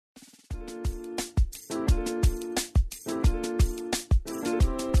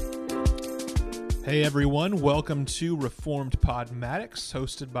Hey everyone, welcome to Reformed Podmatics,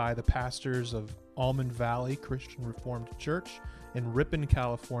 hosted by the pastors of Almond Valley Christian Reformed Church in Ripon,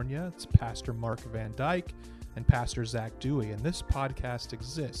 California. It's Pastor Mark Van Dyke and Pastor Zach Dewey, and this podcast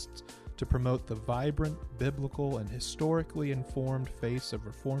exists to promote the vibrant, biblical, and historically informed face of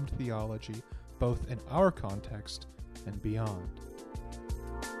Reformed theology, both in our context and beyond.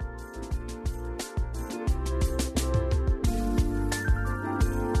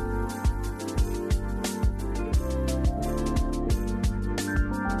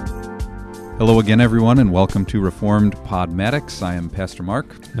 Hello again, everyone, and welcome to Reformed Podmatics. I am Pastor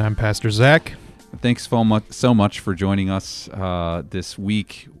Mark. And I'm Pastor Zach. Thanks so much for joining us this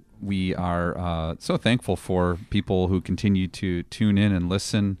week. We are so thankful for people who continue to tune in and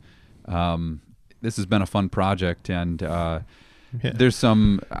listen. This has been a fun project, and there's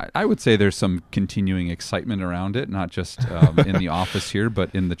some, I would say there's some continuing excitement around it, not just in the office here, but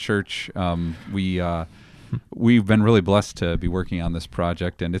in the church. We've been really blessed to be working on this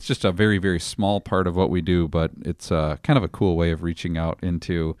project, and it's just a very, very small part of what we do, but it's kind of a cool way of reaching out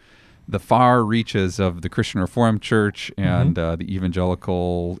into the far reaches of the Christian Reformed Church and the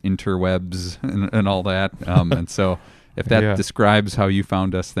evangelical interwebs and all that. And so if that describes how you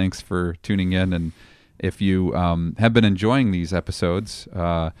found us, thanks for tuning in. And if you have been enjoying these episodes,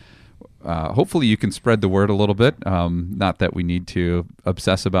 hopefully you can spread the word a little bit. Not that we need to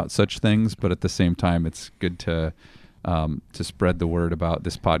obsess about such things, but at the same time, it's good to spread the word about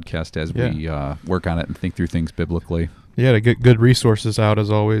this podcast as we work on it and think through things biblically. Yeah, to get good resources out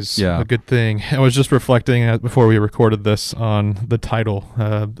is always a good thing. I was just reflecting before we recorded this on the title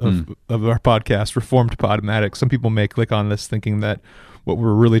of our podcast, Reformed Podmatics. Some people may click on this thinking that what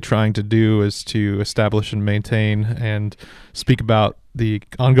we're really trying to do is to establish and maintain and speak about the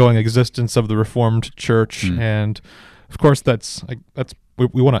ongoing existence of the Reformed Church. And of course,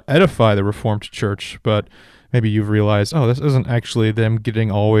 we want to edify the Reformed Church, but maybe you've realized, this isn't actually them getting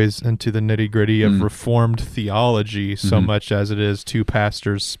always into the nitty-gritty of Reformed theology so much as it is two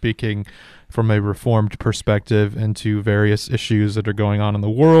pastors speaking from a Reformed perspective into various issues that are going on in the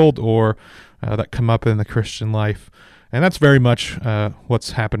world or that come up in the Christian life. And that's very much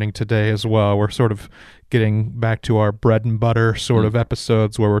what's happening today as well. We're sort of getting back to our bread and butter sort of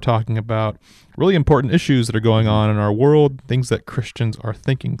episodes where we're talking about really important issues that are going on in our world, things that Christians are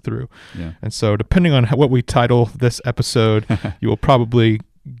thinking through. Yeah. And so depending on what we title this episode, you will probably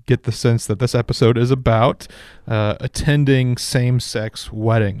get the sense that this episode is about attending same-sex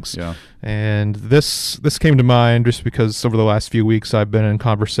weddings. Yeah. And this came to mind just because over the last few weeks I've been in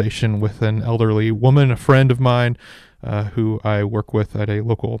conversation with an elderly woman, a friend of mine, who I work with at a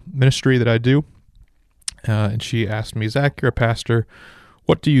local ministry that I do. And she asked me, Zach, you're a pastor.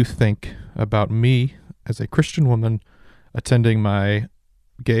 What do you think about me as a Christian woman attending my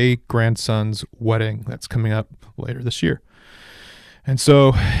gay grandson's wedding that's coming up later this year? And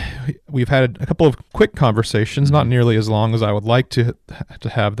so we've had a couple of quick conversations, not nearly as long as I would like to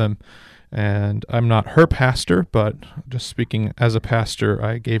have them. And I'm not her pastor, but just speaking as a pastor,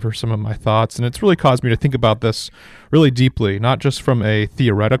 I gave her some of my thoughts. And it's really caused me to think about this really deeply, not just from a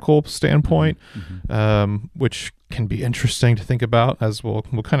theoretical standpoint, which can be interesting to think about, as we'll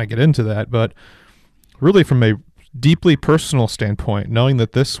kind of get into that, but really from a deeply personal standpoint, knowing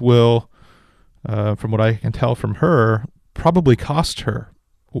that this will, from what I can tell from her, probably cost her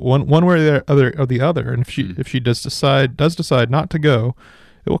one way or the other. And if she does decide not to go,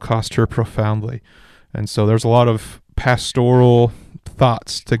 it will cost her profoundly. And so there's a lot of pastoral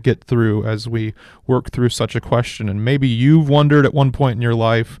thoughts to get through as we work through such a question. And maybe you've wondered at one point in your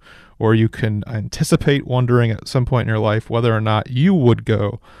life, or you can anticipate wondering at some point in your life whether or not you would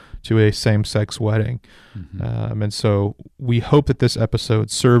go to a same-sex wedding. And so we hope that this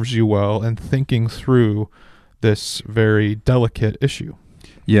episode serves you well in thinking through this very delicate issue.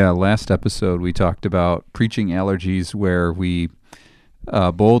 Yeah, last episode we talked about preaching allergies, where we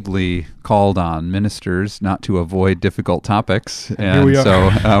boldly called on ministers not to avoid difficult topics, and so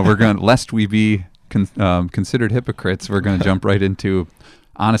we're going, lest we be considered hypocrites, we're going to jump right into,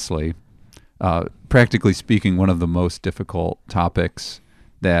 honestly, practically speaking, one of the most difficult topics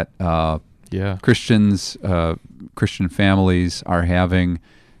that Christians, Christian families are having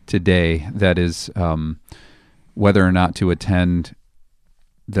today. That is whether or not to attend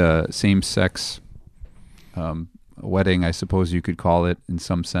the same-sex wedding, I suppose you could call it in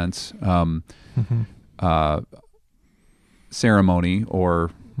some sense, ceremony or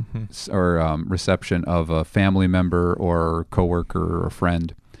reception of a family member or coworker or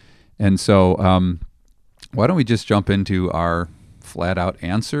friend. And so why don't we just jump into our flat-out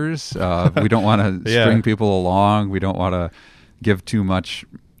answers? We don't want to string people along. We don't want to give too much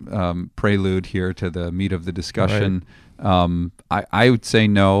prelude here to the meat of the discussion. Right. I would say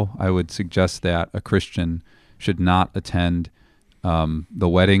no. I would suggest that a Christian should not attend the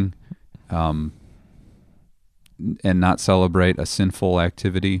wedding and not celebrate a sinful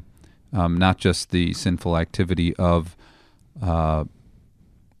activity, not just the sinful activity of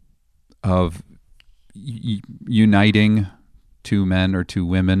uniting two men or two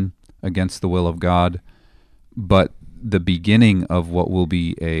women against the will of God, but the beginning of what will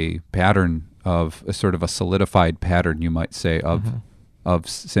be a pattern of a sort of a solidified pattern, you might say, of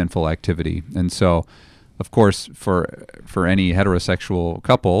sinful activity. And so, of course, for any heterosexual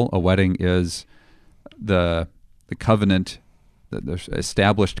couple, a wedding is the covenant, the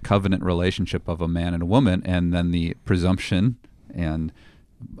established covenant relationship of a man and a woman, and then the presumption and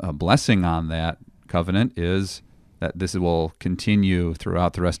a blessing on that covenant is that this will continue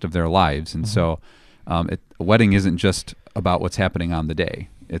throughout the rest of their lives. And so a wedding isn't just about what's happening on the day.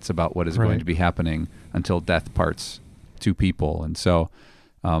 It's about what is going to be happening until death parts two people. And so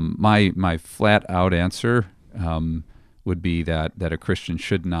my flat out answer would be that a Christian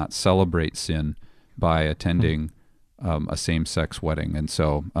should not celebrate sin by attending a same-sex wedding. And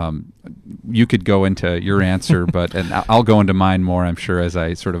so you could go into your answer, and I'll go into mine more, I'm sure, as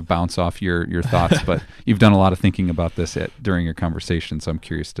I sort of bounce off your thoughts. But you've done a lot of thinking about this during your conversation, so I'm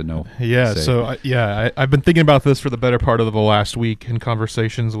curious to know. Yeah, I've been thinking about this for the better part of the last week in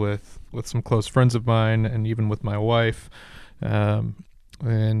conversations with some close friends of mine and even with my wife.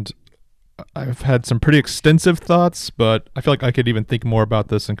 And I've had some pretty extensive thoughts, but I feel like I could even think more about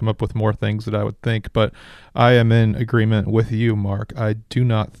this and come up with more things that I would think. But I am in agreement with you, Mark. I do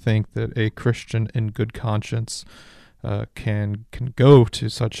not think that a Christian in good conscience can go to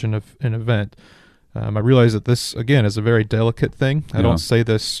such an event. I realize that this, again, is a very delicate thing. I don't say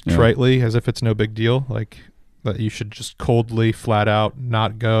this tritely as if it's no big deal, like that you should just coldly, flat out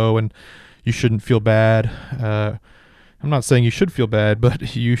not go and you shouldn't feel bad. I'm not saying you should feel bad,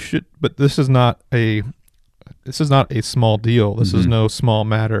 but you should. But this is not a small deal. This is no small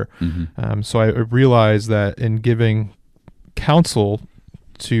matter. So I realize that in giving counsel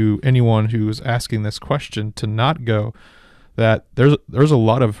to anyone who is asking this question to not go, that there's a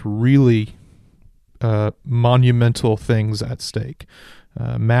lot of really monumental things at stake,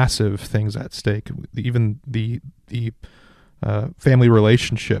 massive things at stake. Even the family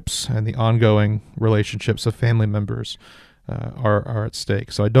relationships and the ongoing relationships of family members are at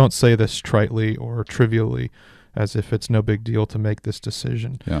stake. So I don't say this tritely or trivially as if it's no big deal to make this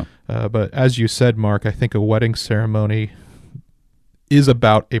decision. But as you said, Mark, I think a wedding ceremony is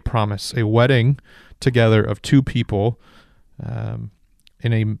about a promise. A wedding together of two people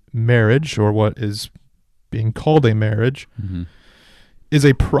in a marriage, or what is being called a marriage, is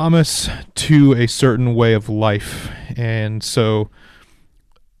a promise to a certain way of life. And so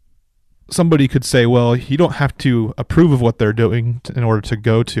somebody could say, well, you don't have to approve of what they're doing in order to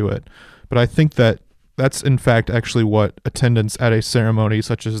go to it. But I think that that's in fact actually what attendance at a ceremony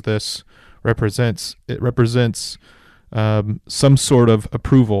such as this represents. It represents some sort of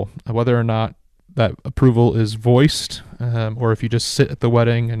approval, whether or not that approval is voiced, or if you just sit at the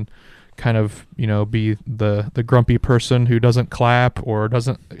wedding and kind of, be the grumpy person who doesn't clap or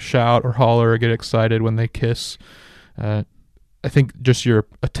doesn't shout or holler or get excited when they kiss. I think just your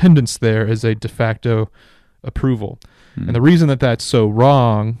attendance there is a de facto approval. And the reason that that's so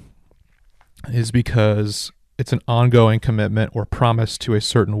wrong is because it's an ongoing commitment or promise to a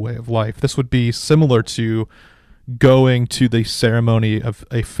certain way of life. This would be similar to going to the ceremony of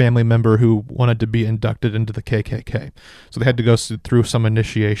a family member who wanted to be inducted into the KKK. So they had to go through some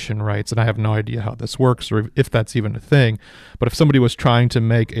initiation rites, and I have no idea how this works or if that's even a thing. But if somebody was trying to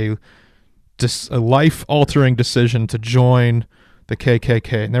make a life-altering decision to join the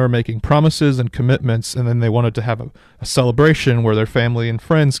KKK, and they were making promises and commitments, and then they wanted to have a celebration where their family and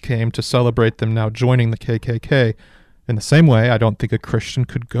friends came to celebrate them now joining the KKK, in the same way, I don't think a Christian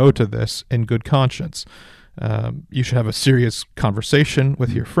could go to this in good conscience. You should have a serious conversation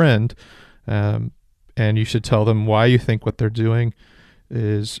with your friend, and you should tell them why you think what they're doing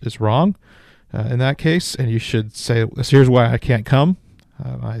is wrong in that case, and you should say, here's why I can't come.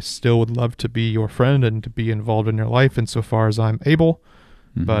 I still would love to be your friend and to be involved in your life insofar as I'm able,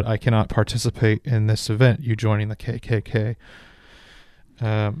 but I cannot participate in this event, you joining the KKK.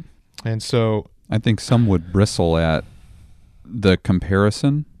 And so I think some would bristle at the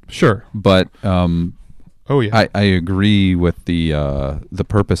comparison. Sure. But I agree with the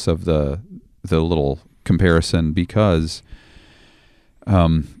purpose of the little comparison, because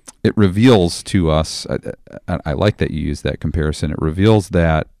it reveals to us, I like that you use that comparison, it reveals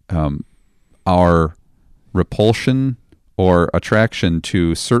that our repulsion or attraction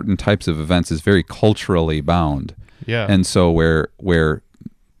to certain types of events is very culturally bound. Yeah. And so where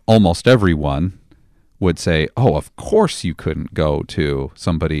almost everyone would say, oh, of course you couldn't go to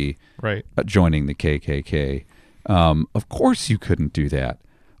somebody joining the KKK. Of course you couldn't do that.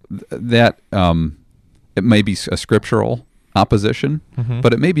 That it may be a scriptural opposition,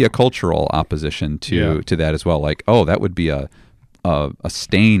 but it may be a cultural opposition to that as well. Like, oh, that would be a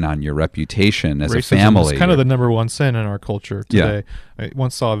stain on your reputation as Racism a family. It's kind of the number one sin in our culture today. Yeah. I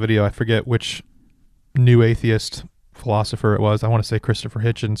once saw a video, I forget which new atheist philosopher it was, I want to say Christopher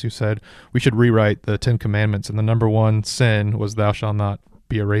Hitchens, who said we should rewrite the 10 Commandments, and the number one sin was thou shalt not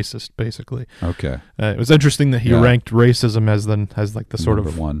be a racist, basically. Okay. It was interesting that he ranked racism as like the sort number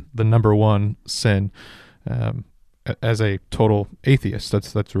of one. The number one sin. As a total atheist,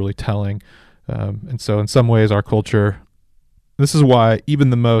 that's really telling. And so in some ways our culture, this is why even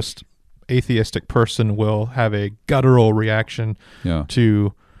the most atheistic person will have a guttural reaction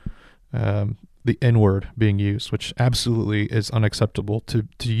to the N-word being used, which absolutely is unacceptable to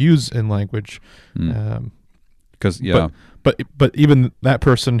use in language. Because but even that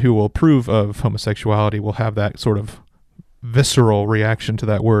person who will approve of homosexuality will have that sort of visceral reaction to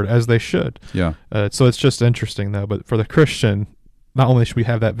that word, as they should. Yeah. So it's just interesting, though. But for the Christian, not only should we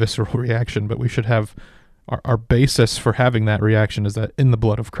have that visceral reaction, but we should have our basis for having that reaction is that in the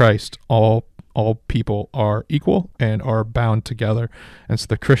blood of Christ, all people are equal and are bound together. And so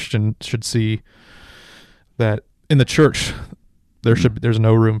the Christian should see that in the church there's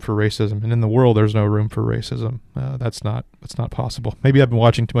no room for racism, and in the world there's no room for racism. That's not possible. Maybe I've been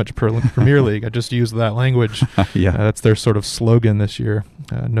watching too much Premier League. I just used that language. That's their sort of slogan this year.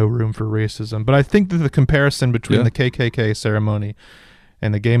 No room for racism. But I think that the comparison between the KKK ceremony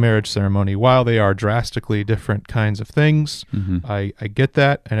and the gay marriage ceremony, while they are drastically different kinds of things, I get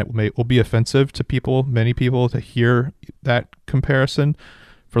that, and it will be offensive to many people, to hear that comparison.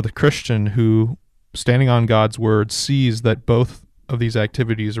 For the Christian who, standing on God's word, sees that both of these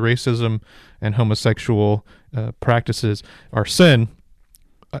activities, racism and homosexual practices, are sin,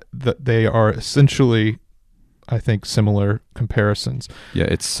 that they are essentially, I think, similar comparisons. Yeah,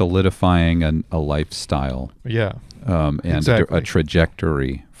 it's solidifying a lifestyle. Yeah. And exactly. a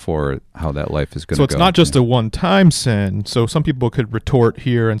trajectory for how that life is going to go. So it's not just a one-time sin. So some people could retort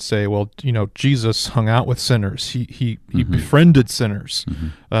here and say, well, Jesus hung out with sinners. He befriended sinners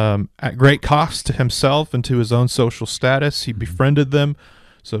at great cost to himself and to his own social status. He befriended them.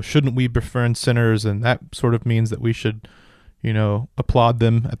 So shouldn't we befriend sinners? And that sort of means that we should, applaud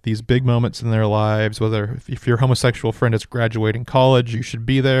them at these big moments in their lives. Whether if your homosexual friend is graduating college, you should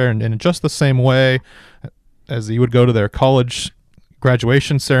be there. And in just the same way as you would go to their college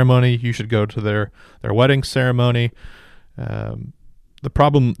graduation ceremony, you should go to their wedding ceremony. The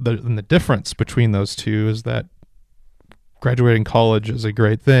problem and the difference between those two is that graduating college is a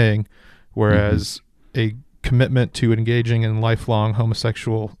great thing, whereas a commitment to engaging in lifelong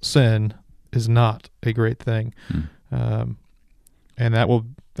homosexual sin is not a great thing. And that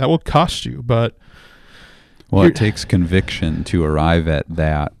will cost you. But it takes conviction to arrive at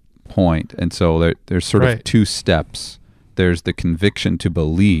that point, and so there's sort of two steps. There's the conviction to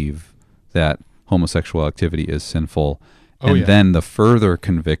believe that homosexual activity is sinful, and then the further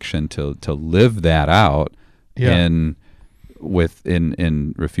conviction to live that out in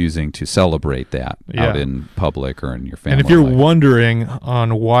refusing to celebrate that out in public or in your family. And if you're life. wondering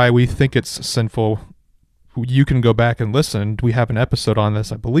on why we think it's sinful, you can go back and listen. We have an episode on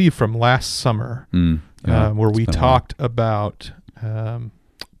this, I believe, from last summer, where we talked about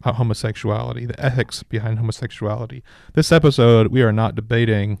homosexuality, the ethics behind homosexuality. This episode, we are not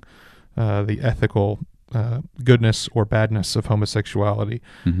debating the ethical goodness or badness of homosexuality.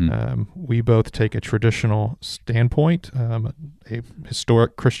 We both take a traditional standpoint, a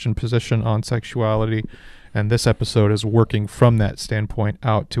historic Christian position on sexuality, and this episode is working from that standpoint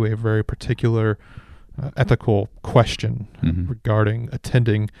out to a very particular ethical question regarding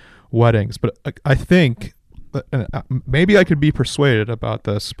attending weddings. But I think, maybe I could be persuaded about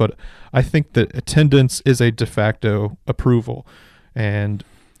this, but I think that attendance is a de facto approval. And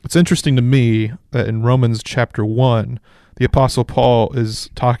it's interesting to me that in Romans chapter 1, the Apostle Paul is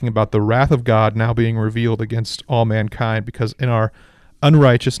talking about the wrath of God now being revealed against all mankind, because in our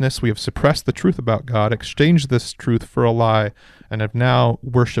unrighteousness we have suppressed the truth about God, exchanged this truth for a lie, and have now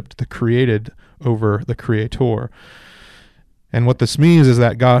worshipped the created over the Creator. And what this means is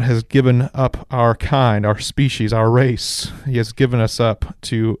that God has given up our kind, our species, our race. He has given us up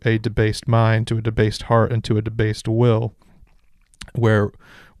to a debased mind, to a debased heart, and to a debased will, where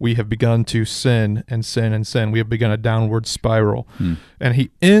we have begun to sin and sin and sin. We have begun a downward spiral. And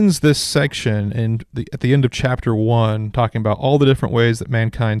he ends this section at the end of chapter 1 talking about all the different ways that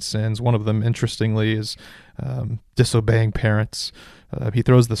mankind sins. One of them, interestingly, is disobeying parents. He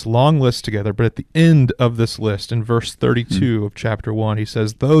throws this long list together, but at the end of this list, in verse 32 of chapter 1, he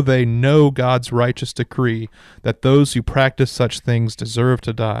says, though they know God's righteous decree that those who practice such things deserve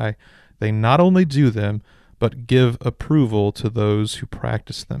to die, they not only do them, but give approval to those who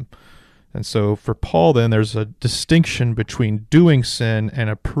practice them. And so for Paul, then, there's a distinction between doing sin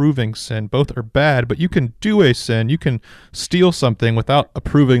and approving sin. Both are bad, but you can do a sin. You can steal something without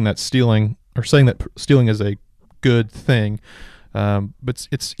approving that stealing, or saying that stealing is a good thing. But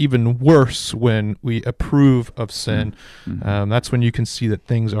it's even worse when we approve of sin. That's when you can see that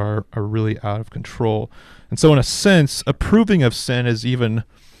things are really out of control. And so in a sense, approving of sin is even...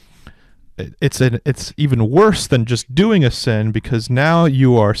 It's even worse than just doing a sin, because now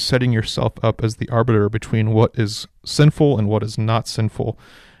you are setting yourself up as the arbiter between what is sinful and what is not sinful,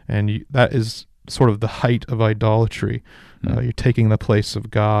 and that is sort of the height of idolatry. You're taking the place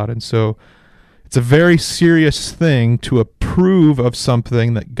of God, and so it's a very serious thing to approve of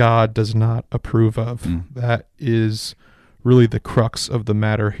something that God does not approve of. That is really the crux of the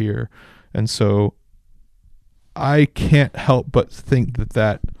matter here, and so I can't help but think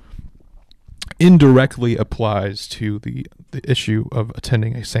that indirectly applies to the issue of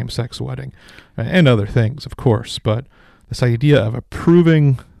attending a same-sex wedding and other things, of course, but this idea of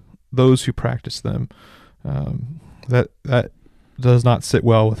approving those who practice them, that does not sit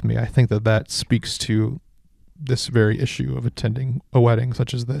well with me. I think that speaks to this very issue of attending a wedding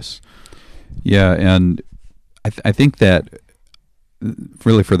such as this. Yeah, and I think that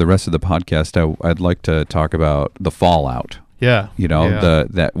really for the rest of the podcast, I'd like to talk about the fallout.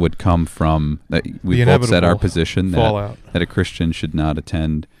 That would come from that. We both said our position that a Christian should not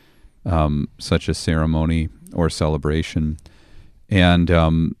attend such a ceremony or celebration. And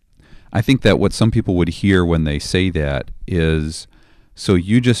I think that what some people would hear when they say that is, so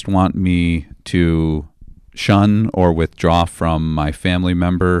you just want me to shun or withdraw from my family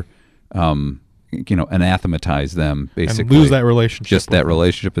member, anathematize them, basically. And lose that relationship. Just that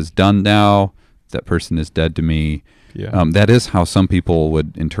relationship is done now. That person is dead to me. Yeah. That is how some people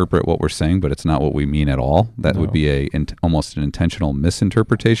would interpret what we're saying, but it's not what we mean at all. That would be almost an intentional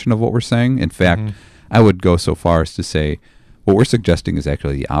misinterpretation of what we're saying. In fact, I would go so far as to say what we're suggesting is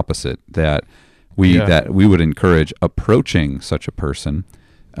actually the opposite, that we would encourage approaching such a person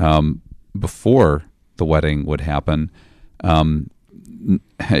before the wedding would happen,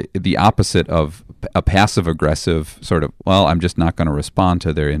 the opposite of a passive-aggressive sort of, well, I'm just not going to respond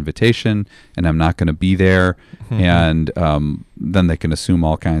to their invitation, and I'm not going to be there, and then they can assume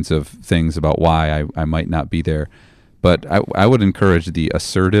all kinds of things about why I might not be there. But I would encourage the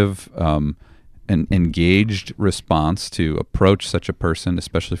assertive and engaged response to approach such a person,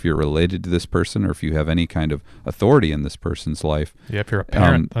 especially if you're related to this person or if you have any kind of authority in this person's life. Yeah, if you're a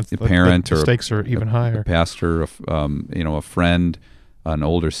parent, the stakes are even higher. A pastor, a friend, an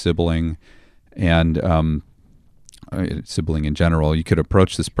older sibling, and sibling in general, you could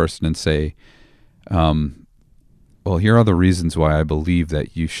approach this person and say, well, here are the reasons why I believe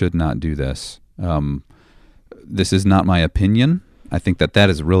that you should not do this. This is not my opinion. I think that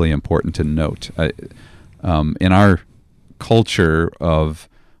is really important to note. In our culture of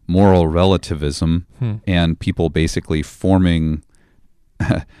moral relativism and people basically forming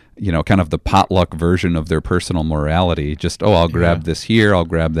kind of the potluck version of their personal morality. Just, I'll grab this here, I'll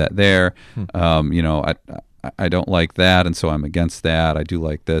grab that there. I don't like that, and so I'm against that. I do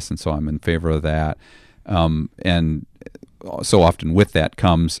like this, and so I'm in favor of that. And so often with that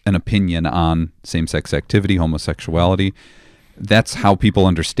comes an opinion on same-sex activity, homosexuality. That's how people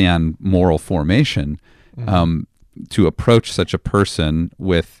understand moral formation. To approach such a person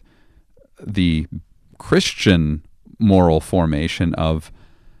with the Christian moral formation of,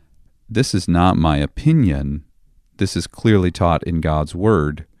 this is not my opinion, this is clearly taught in God's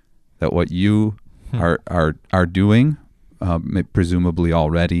Word, that what you are doing, presumably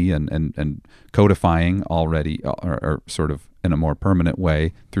already, and codifying already, or sort of in a more permanent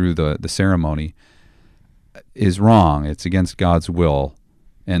way through the ceremony, is wrong. It's against God's will.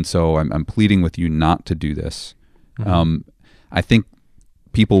 And so I'm pleading with you not to do this. I think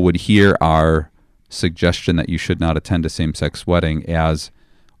people would hear our suggestion that you should not attend a same-sex wedding as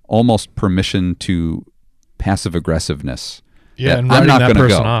almost permission to passive aggressiveness. Yeah, and writing that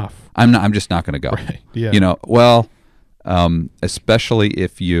person off. I'm just not going to go. Right. Yeah. Especially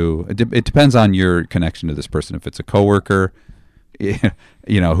if it depends on your connection to this person. If it's a coworker,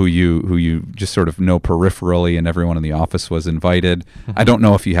 who you just sort of know peripherally, and everyone in the office was invited. Mm-hmm. I don't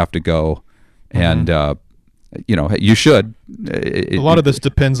know if you have to go, and you should. A lot of this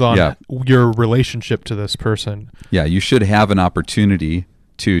depends on your relationship to this person. Yeah, you should have an opportunity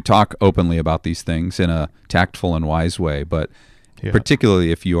to talk openly about these things in a tactful and wise way, but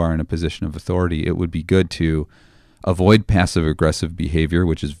particularly if you are in a position of authority, it would be good to avoid passive-aggressive behavior,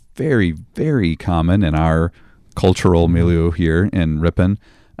 which is very, very common in our cultural milieu here in Ripon.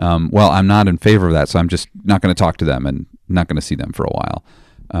 I'm not in favor of that, so I'm just not going to talk to them and not going to see them for a while.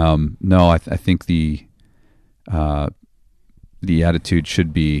 I think the attitude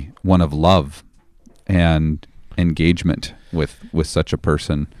should be one of love and engagement with such a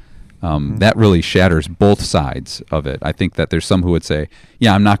person. That really shatters both sides of it. I think that there's some who would say,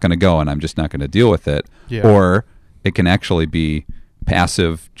 I'm not going to go and I'm just not going to deal with it. Yeah. Or it can actually be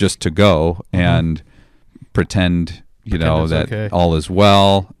passive just to go and pretend that okay. all is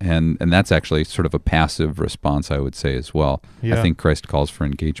well. And that's actually sort of a passive response, I would say, as well. Yeah. I think Christ calls for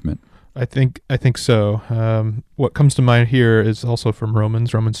engagement. I think so. What comes to mind here is also from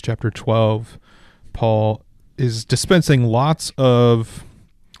Romans chapter 12. Paul is dispensing lots of,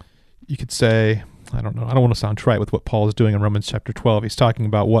 you could say, I don't know, I don't want to sound trite with what Paul is doing in Romans chapter 12. He's talking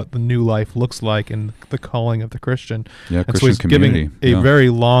about what the new life looks like and the calling of the Christian. Yeah, and Christian so he's community. Giving a very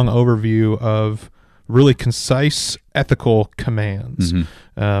long overview of really concise ethical commands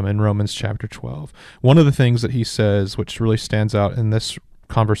in Romans chapter 12. One of the things that he says, which really stands out in this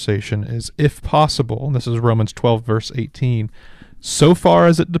conversation, is, if possible, and this is Romans 12 verse 18, so far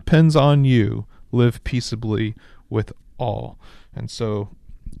as it depends on you, live peaceably with all. And so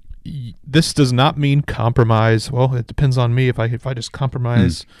this does not mean compromise. Well, it depends on me if I just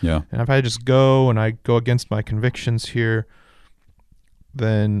compromise. And if I just go and I go against my convictions here,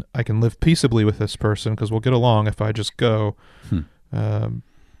 then I can live peaceably with this person because we'll get along if I just go.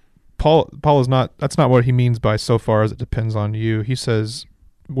 Paul is not, that's not what he means by so far as it depends on you. He says,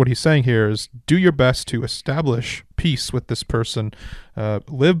 what he's saying here is, do your best to establish peace with this person.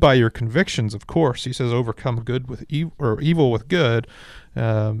 Live by your convictions, of course. He says, overcome good with evil with good.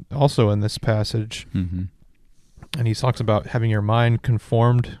 Also in this passage, and he talks about having your mind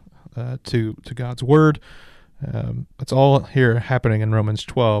conformed to God's word. It's all here happening in Romans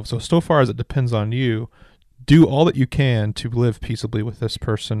 12. So far as it depends on you, do all that you can to live peaceably with this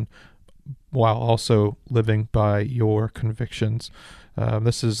person while also living by your convictions.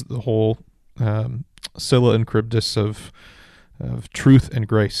 This is the whole Scylla and Charybdis of truth and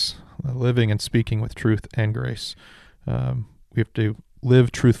grace, living and speaking with truth and grace. We have to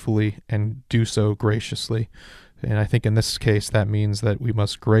live truthfully and do so graciously. And I think in this case that means that we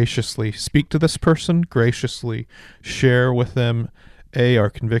must graciously speak to this person, graciously share with them, A,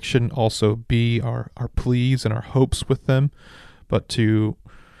 our conviction, also B, our pleas and our hopes with them, but to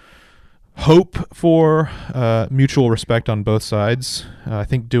hope for mutual respect on both sides. I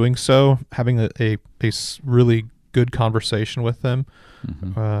think doing so, having a really good conversation with them,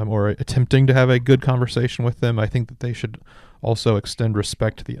 or attempting to have a good conversation with them, I think that they should also extend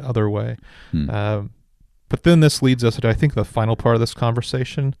respect the other way. But then this leads us to, I think, the final part of this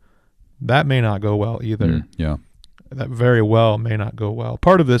conversation. That may not go well either. That very well may not go well.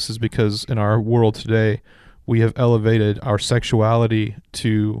 Part of this is because in our world today, we have elevated our sexuality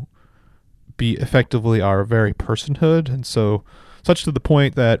to be effectively our very personhood, and so such to the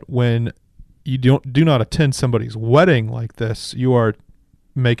point that when you do not attend somebody's wedding like this, you are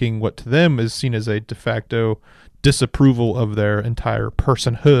making what to them is seen as a de facto disapproval of their entire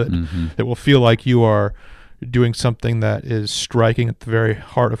personhood. It will feel like you are doing something that is striking at the very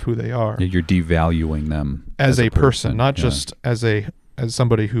heart of who they are. You're devaluing them as a person, not just as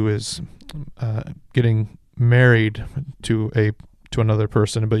somebody who is getting married to another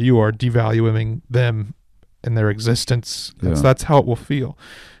person, but you are devaluing them and their existence. That's how it will feel.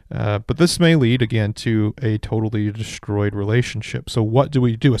 But this may lead, again, to a totally destroyed relationship. So what do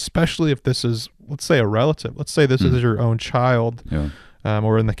we do, especially if this is, let's say, a relative? Let's say this is your own child,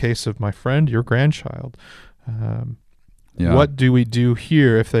 or in the case of my friend, your grandchild. What do we do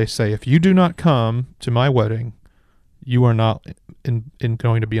here if they say, if you do not come to my wedding, you are not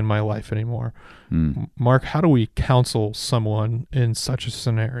going to be in my life anymore? Mark, how do we counsel someone in such a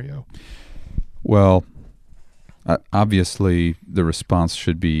scenario? Well, obviously the response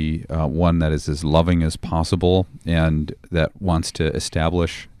should be one that is as loving as possible and that wants to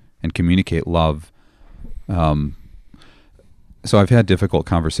establish and communicate love. So I've had difficult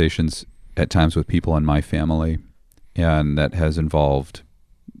conversations at times with people in my family, and that has involved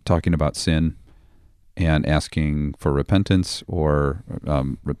talking about sin and asking for repentance, or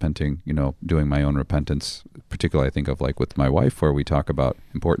repenting, doing my own repentance particularly I think of like with my wife, where we talk about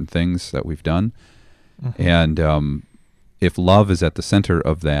important things that we've done. And if love is at the center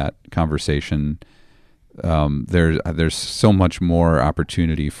of that conversation, there's so much more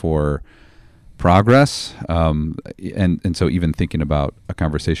opportunity for progress. And so even thinking about a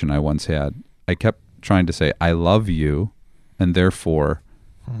conversation I once had, I kept trying to say, I love you, and therefore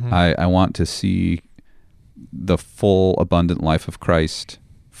I want to see the full, abundant life of Christ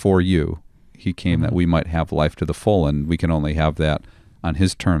for you. He came that we might have life to the full, and we can only have that on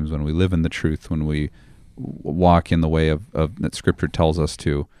his terms when we live in the truth, when we walk in the way of that Scripture tells us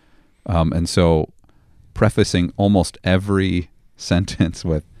to. And so prefacing almost every sentence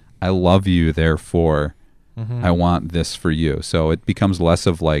with, I love you, therefore I want this for you. So it becomes less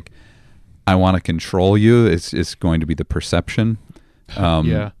of like, I want to control you. It's going to be the perception.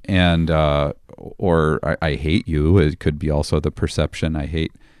 And or I hate you. It could be also the perception. I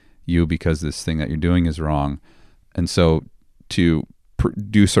hate you because this thing that you're doing is wrong. And so to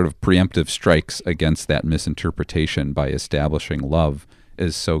do sort of preemptive strikes against that misinterpretation by establishing love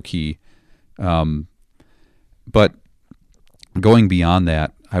is so key. But going beyond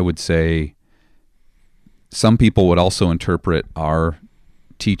that, I would say some people would also interpret our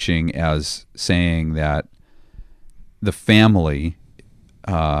teaching as saying that the family,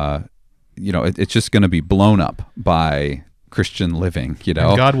 it's just going to be blown up by Christian living, And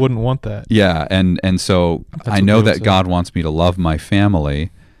God wouldn't want that. Yeah, and so I know that God wants me to love my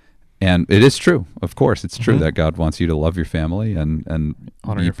family, and it is true. Of course, it's true that God wants you to love your family and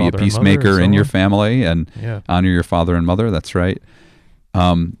be a peacemaker in your family and honor your father and mother. That's right.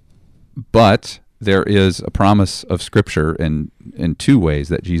 But there is a promise of Scripture in two ways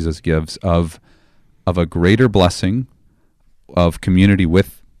that Jesus gives of a greater blessing of community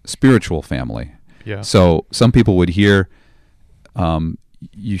with spiritual family. Yeah. So some people would hear,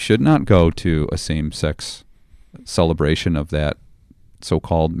 you should not go to a same-sex celebration of that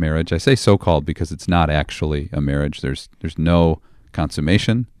so-called marriage. I say so-called because it's not actually a marriage. There's no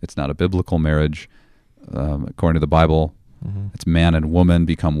consummation. It's not a biblical marriage. According to the Bible, it's man and woman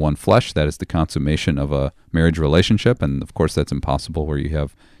become one flesh. That is the consummation of a marriage relationship, and of course that's impossible where you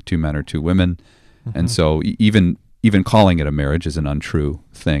have two men or two women. And so even calling it a marriage is an untrue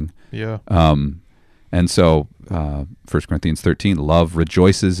thing. Yeah. And so 1 Corinthians 13, love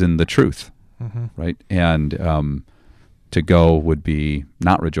rejoices in the truth, right? And to go would be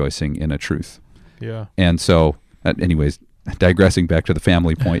not rejoicing in a truth. Yeah. And so, anyways, digressing back to the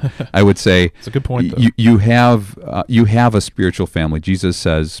family point, I would say it's a good point, though. You have a spiritual family. Jesus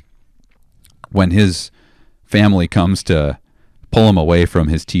says when his family comes to pull him away from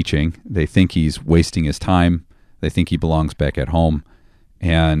his teaching, they think he's wasting his time. They think he belongs back at home.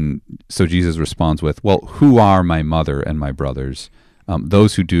 And so Jesus responds with, well, who are my mother and my brothers?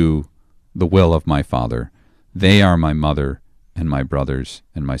 Those who do the will of my Father. They are my mother and my brothers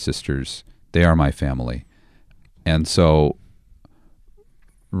and my sisters. They are my family. And so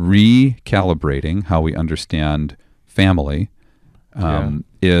recalibrating how we understand family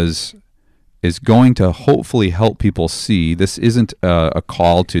is going to hopefully help people see this isn't a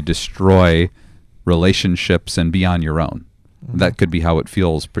call to destroy relationships and be on your own. That could be how it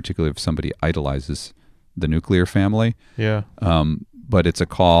feels, particularly if somebody idolizes the nuclear family. Yeah. But it's a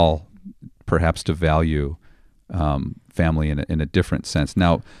call perhaps to value family in a different sense.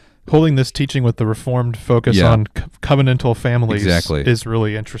 Now, holding this teaching with the Reformed focus on covenantal families is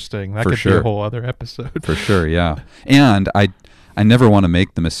really interesting. That could be a whole other episode. For sure, yeah. And I never want to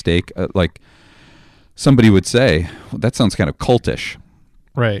make the mistake, like somebody would say, well, that sounds kind of cultish.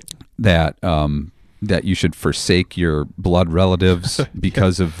 Right. That you should forsake your blood relatives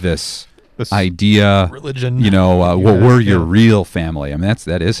because of this idea, religion. We're your real family. I mean,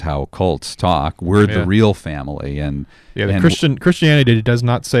 that is how cults talk. We're the real family, and Christianity does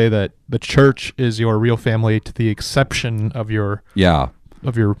not say that the church is your real family, to the exception of your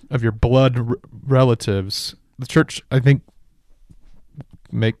blood relatives. The church, I think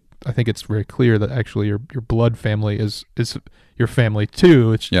it's very clear that actually your blood family is your family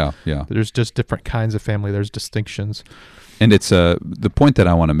too. It's There's just different kinds of family. There's distinctions. And it's the point that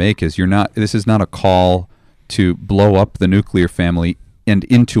I want to make is this is not a call to blow up the nuclear family and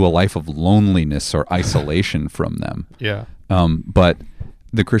into a life of loneliness or isolation from them. Yeah. But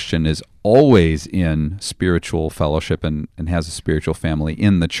the Christian is always in spiritual fellowship and has a spiritual family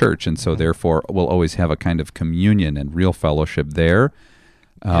in the church, and so therefore will always have a kind of communion and real fellowship there.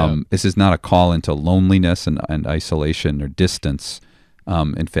 This is not a call into loneliness and isolation or distance.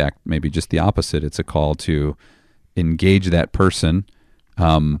 In fact, maybe just the opposite. It's a call to engage that person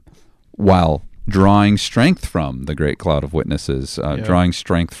while drawing strength from the great cloud of witnesses, drawing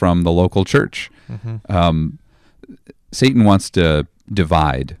strength from the local church. Satan wants to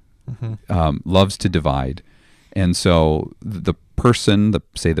divide, loves to divide. And so the person,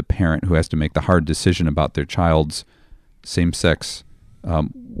 say the parent who has to make the hard decision about their child's same-sex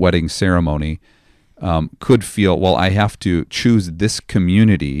wedding ceremony, could feel, well, I have to choose this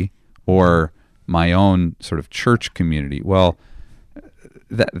community or my own sort of church community. Well,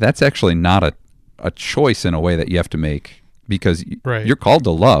 that's actually not a choice in a way that you have to make, because you're called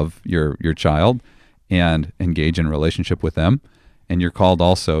to love your child and engage in a relationship with them, and you're called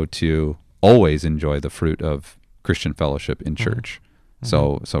also to always enjoy the fruit of Christian fellowship in church.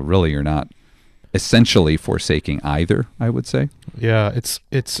 So really you're not essentially forsaking either, I would say. Yeah,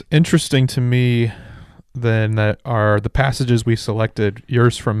 it's interesting to me then that are the passages we selected,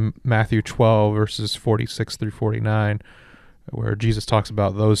 yours from Matthew 12 verses 46 through 49, where Jesus talks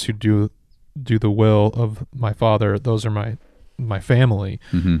about those who do the will of my Father, those are my family.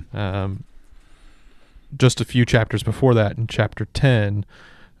 Just a few chapters before that, in chapter 10,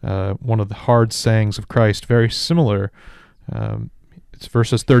 one of the hard sayings of Christ, very similar. It's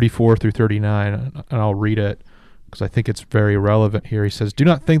verses 34 through 39, and I'll read it because I think it's very relevant here. He says, "Do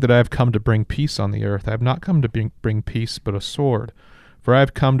not think that I have come to bring peace on the earth. I have not come to bring peace, but a sword. For I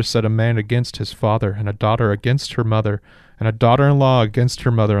have come to set a man against his father, and a daughter against her mother, and a daughter-in-law against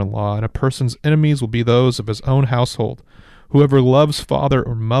her mother-in-law, and a person's enemies will be those of his own household. Whoever loves father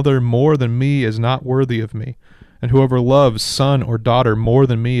or mother more than me is not worthy of me, and whoever loves son or daughter more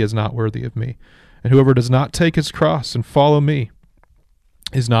than me is not worthy of me. And whoever does not take his cross and follow me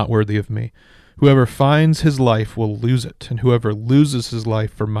is not worthy of me. Whoever finds his life will lose it, and whoever loses his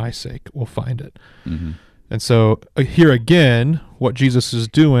life for my sake will find it." And so here again, what Jesus is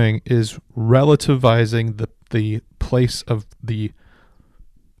doing is relativizing the place of the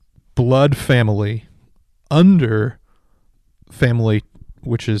blood family under family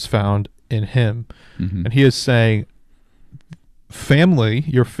which is found in him. And he is saying, family,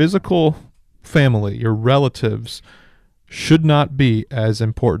 your physical family, your relatives, should not be as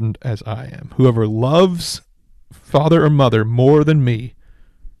important as I am. Whoever loves father or mother more than me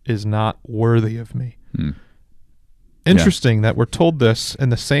is not worthy of me. Interesting that we're told this in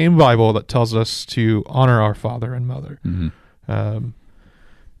the same Bible that tells us to honor our father and mother. And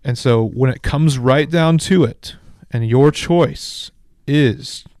so when it comes right down to it, and your choice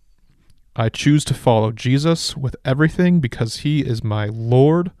is, I choose to follow Jesus with everything because he is my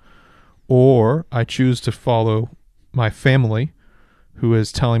Lord, or I choose to follow my family, who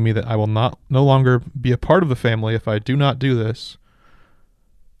is telling me that I will no longer be a part of the family if I do not do this.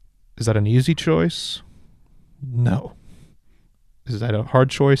 Is that an easy choice? No. Is that a hard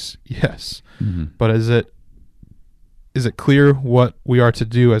choice? Yes. But is it clear what we are to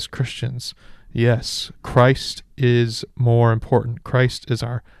do as Christians? Yes. Christ is more important. Christ is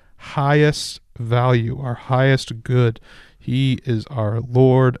our highest value, our highest good. He is our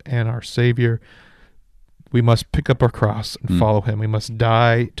Lord and our Savior. We must pick up our cross and follow him. We must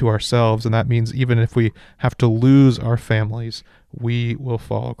die to ourselves, and that means even if we have to lose our families, we will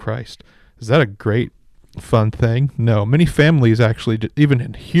follow Christ. Is that a great, fun thing? No. Many families actually, even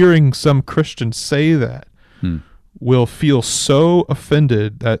in hearing some Christians say that, will feel so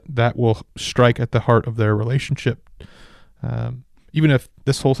offended that will strike at the heart of their relationship. Even if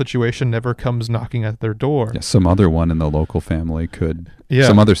this whole situation never comes knocking at their door. Yeah, some other one in the local family could,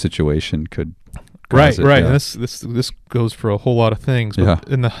 some other situation could. Right. Yeah. This goes for a whole lot of things. But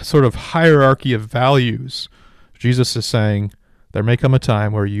in the sort of hierarchy of values, Jesus is saying there may come a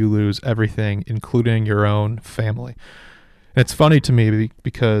time where you lose everything, including your own family. And it's funny to me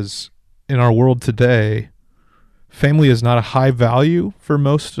because in our world today, family is not a high value for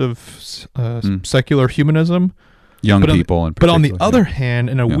most of secular humanism. Young people in particular. But on the other hand,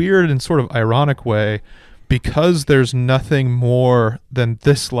 in a weird and sort of ironic way, because there's nothing more than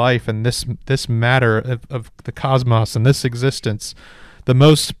this life and this matter of the cosmos and this existence, the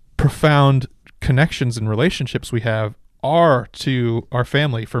most profound connections and relationships we have are to our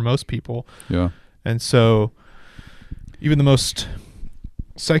family for most people. Yeah. And so even the most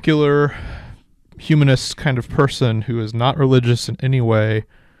secular, humanist kind of person who is not religious in any way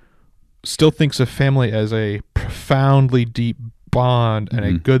still thinks of family as a profoundly deep bond and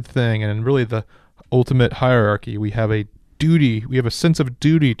a good thing, and really the ultimate hierarchy. We have a duty, we have a sense of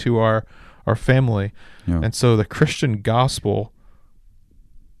duty to our family. And so the Christian gospel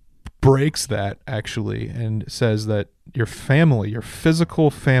breaks that actually and says that your family, your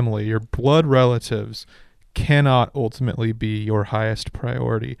physical family, your blood relatives cannot ultimately be your highest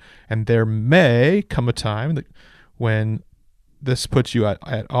priority. And there may come a time that when this puts you at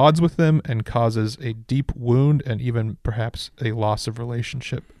odds with them and causes a deep wound and even perhaps a loss of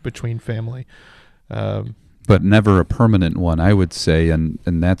relationship between family. but never a permanent one, I would say, and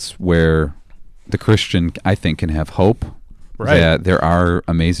that's where the Christian, I think, can have hope. Right. That there are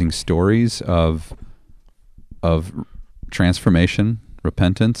amazing stories of transformation,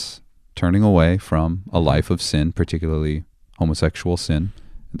 repentance, turning away from a life of sin, particularly homosexual sin.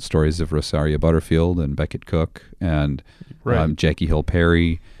 And stories of Rosaria Butterfield and Beckett Cook and Jackie Hill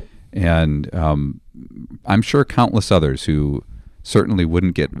Perry, and I'm sure countless others who certainly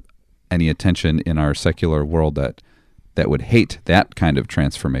wouldn't get any attention in our secular world that would hate that kind of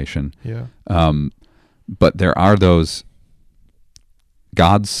transformation. Yeah. But there are those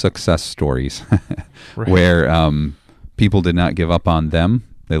God's success stories where people did not give up on them.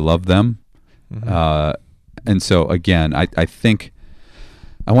 They loved them. Mm-hmm. And so, again, I think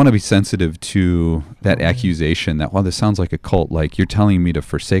I want to be sensitive to that accusation that, well, this sounds like a cult. Like, you're telling me to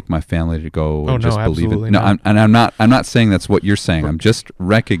forsake my family to go and just believe it. No, I'm not saying that's what you're saying. I'm just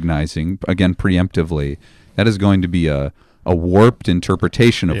recognizing, again, preemptively, that is going to be a warped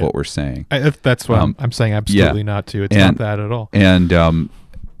interpretation of what we're saying. That's what I'm saying. Absolutely not to. It's not that at all. And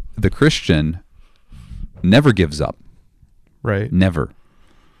the Christian never gives up. Right. Never.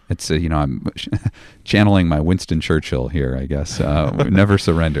 It's I'm channeling my Winston Churchill here, I guess. Never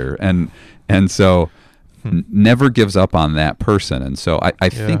surrender, and so never gives up on that person. And so I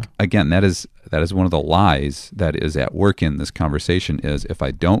think, again, that is one of the lies that is at work in this conversation. Is if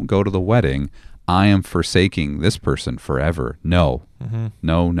I don't go to the wedding, I am forsaking this person forever. No,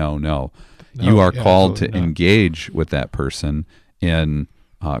 no. You are called to engage with that person in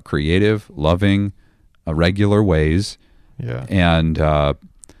creative, loving, regular ways. Yeah, and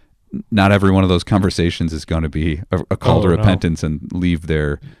not every one of those conversations is going to be a call to repentance and leave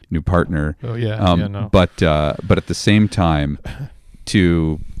their new partner. Oh yeah, But at the same time,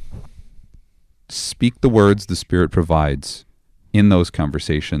 to speak the words the Spirit provides in those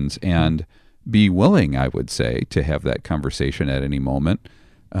conversations and be willing, I would say, to have that conversation at any moment.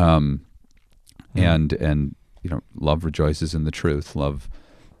 And love rejoices in the truth. Love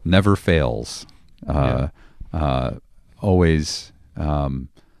never fails. Always.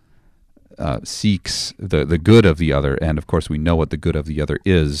 Seeks the good of the other, and of course we know what the good of the other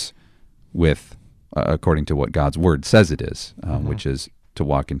is, with according to what God's Word says it is, which is to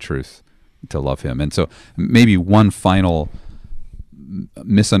walk in truth, to love Him. And so maybe one final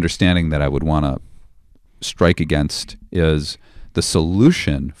misunderstanding that I would want to strike against is the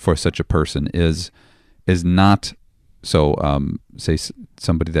solution for such a person is not so. Say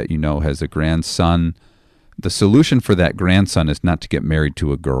somebody that you know has a grandson. The solution for that grandson is not to get married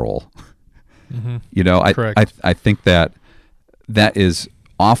to a girl. Mm-hmm. I think that is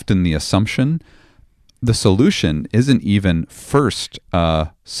often the assumption. The solution isn't even first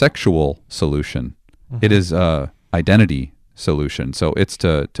a sexual solution. Mm-hmm. It is a identity solution. So it's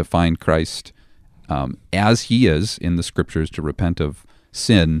to find Christ as He is in the Scriptures, to repent of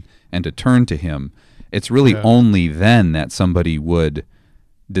sin and to turn to Him. It's really only then that somebody would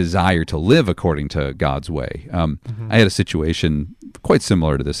desire to live according to God's way. I had a situation quite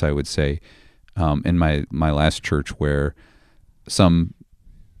similar to this, I would say, in my last church, where some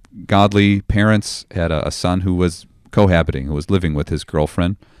godly parents had a son who was cohabiting, who was living with his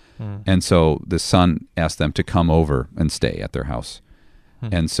girlfriend. And so the son asked them to come over and stay at their house.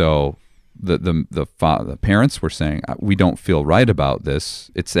 And so the parents were saying, we don't feel right about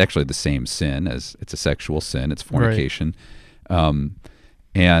this. It's actually the same sin, as it's a sexual sin. It's fornication. Right.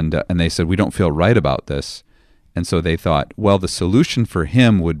 And they said, we don't feel right about this. And so they thought, well, the solution for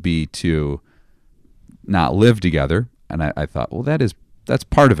him would be to not live together. And I thought, well, that's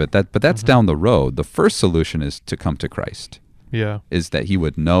part of it. But that's down the road. The first solution is to come to Christ. Yeah. Is that he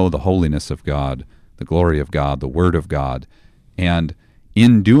would know the holiness of God, the glory of God, the Word of God, and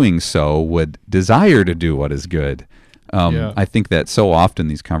in doing so would desire to do what is good. I think that so often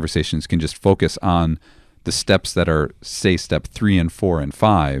these conversations can just focus on the steps that are, say, step 3 and 4 and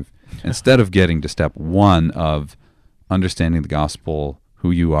 5, instead of getting to step 1 of understanding the gospel, who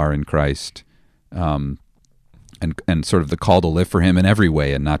you are in Christ, and sort of the call to live for Him in every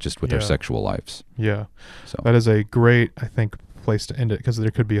way, and not just with our sexual lives. Yeah. So that is a great, I think, place to end it, because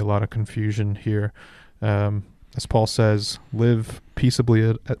there could be a lot of confusion here. As Paul says, live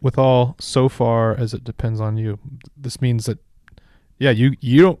peaceably with all, so far as it depends on you. This means that,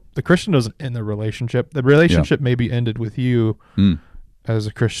 you don't, the Christian doesn't end the relationship. The relationship may be ended with you as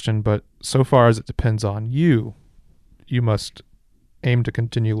a Christian, but so far as it depends on you, you must aim to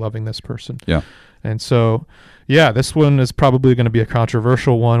continue loving this person. Yeah. And so, this one is probably going to be a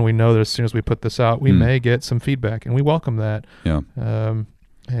controversial one. We know that as soon as we put this out, we may get some feedback, and we welcome that. Yeah.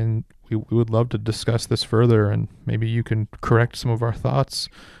 And we would love to discuss this further, and maybe you can correct some of our thoughts.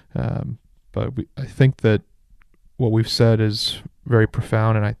 But I think that what we've said is very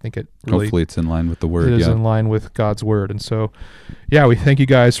profound, and I think it really, hopefully it's in line with the Word. It is in line with God's Word. And so, we thank you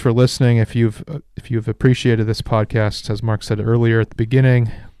guys for listening. If you've appreciated this podcast, as Mark said earlier at the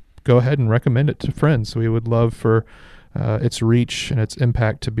beginning, go ahead and recommend it to friends. We would love for its reach and its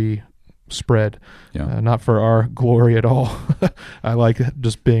impact to be spread, not for our glory at all. I like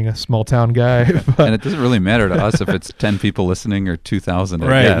just being a small town guy, and it doesn't really matter to us if it's 10 people listening or 2,000.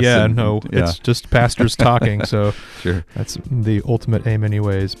 Right? It's just pastors talking. So sure, that's the ultimate aim,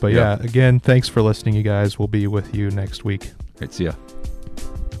 anyways. But again, thanks for listening, you guys. We'll be with you next week. Great, see ya.